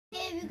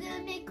Today we're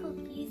gonna make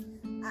cookies,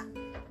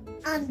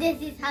 and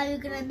this is how we're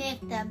gonna make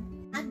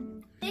them.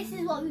 And this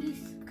is what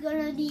we're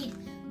gonna need.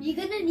 We're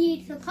gonna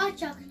need some hot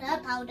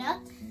chocolate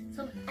powder,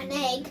 an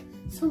egg,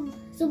 some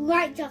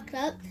white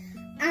chocolate,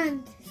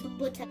 and some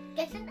butter.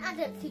 Get an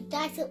adder to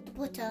dice up the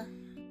butter.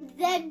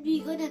 Then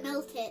we're gonna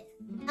melt it.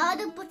 Now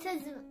the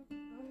butter's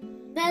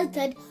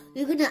melted,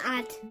 we're gonna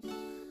add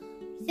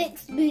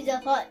 6 spoons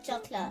of hot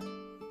chocolate.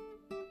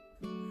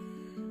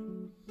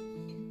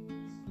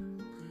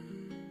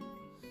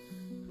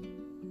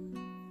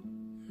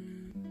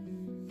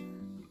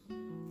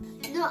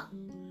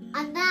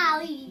 And now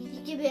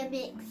you give it a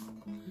mix.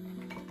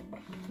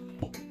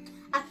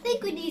 I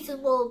think we need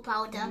some more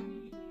powder.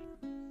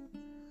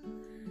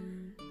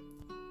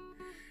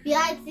 We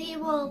add 3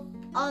 more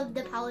of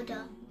the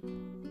powder.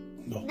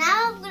 No.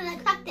 Now I'm gonna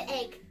crack the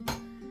egg.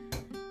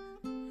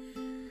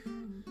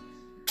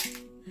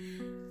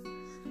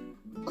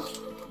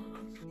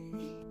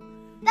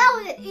 That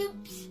was it.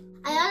 Oops.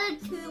 I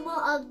added 2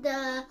 more of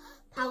the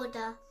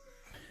powder.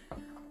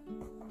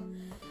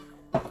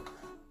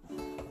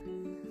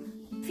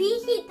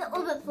 Preheat the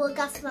oven for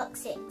gas mark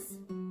 6.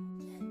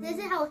 This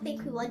is how I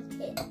think we want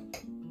it.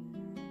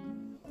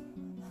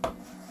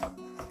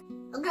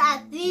 I'm gonna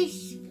add 3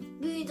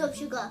 spoons of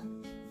sugar.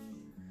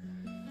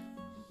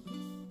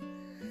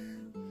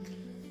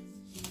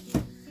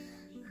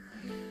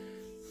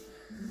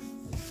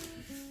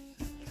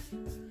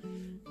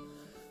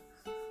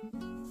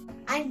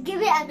 And give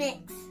it a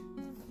mix.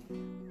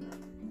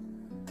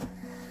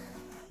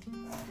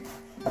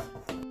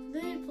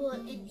 Spoonful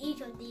in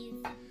each of these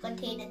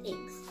container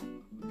things.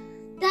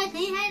 Dad,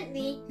 can you help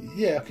me?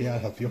 Yeah, okay, I'll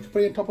help you. Okay,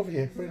 put it on top of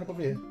here. Put it on top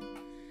of here.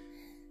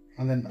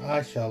 And then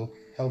I shall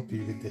help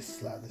you with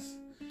this like this.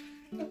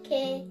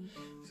 Okay.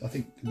 So I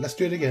think let's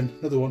do it again.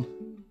 Another one.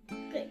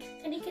 Quick,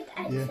 can you get the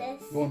access? Yeah,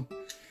 go on.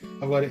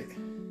 I've got it.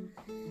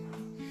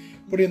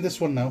 Put it in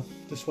this one now.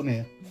 This one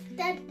here.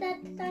 Dad.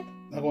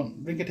 Now go on,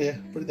 bring it here.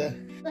 Put it there.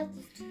 What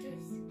is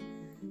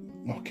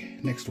this? Okay,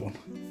 next one.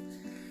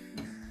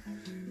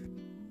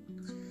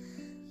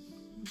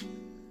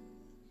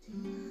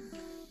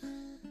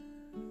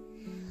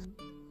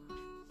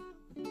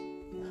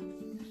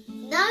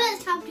 Now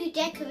it's time to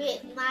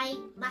decorate my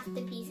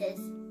masterpieces.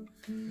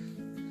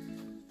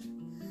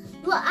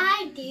 What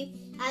I do,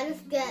 I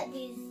just get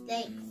these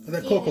like... Are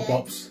they Cocoa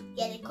Pops?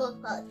 Yeah, they're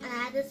Cocoa Pops. And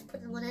I just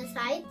put them on the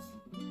sides.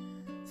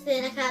 So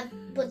then I can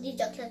put these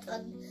chocolates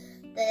on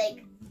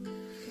the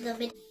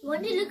middle. You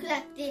want to look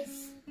like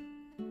this.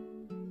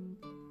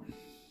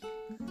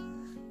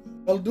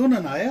 Well done,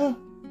 Anaya.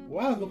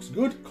 Wow, looks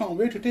good. Can't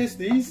wait to taste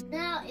these.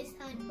 Now it's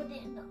time to put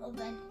it in the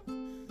oven.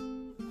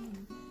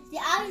 See,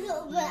 out of the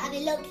oven and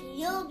it looks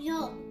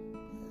yum.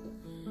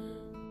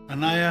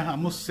 Anaya, I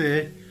must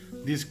say,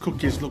 these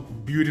cookies look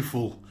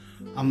beautiful.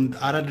 I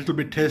had a little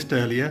bit taste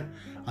earlier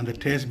and they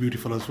taste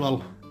beautiful as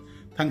well.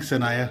 Thanks,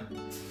 Anaya.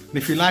 And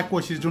if you like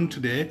what she's done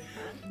today,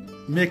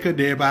 make a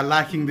day by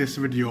liking this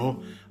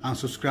video and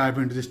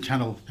subscribing to this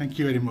channel. Thank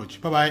you very much.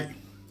 Bye-bye.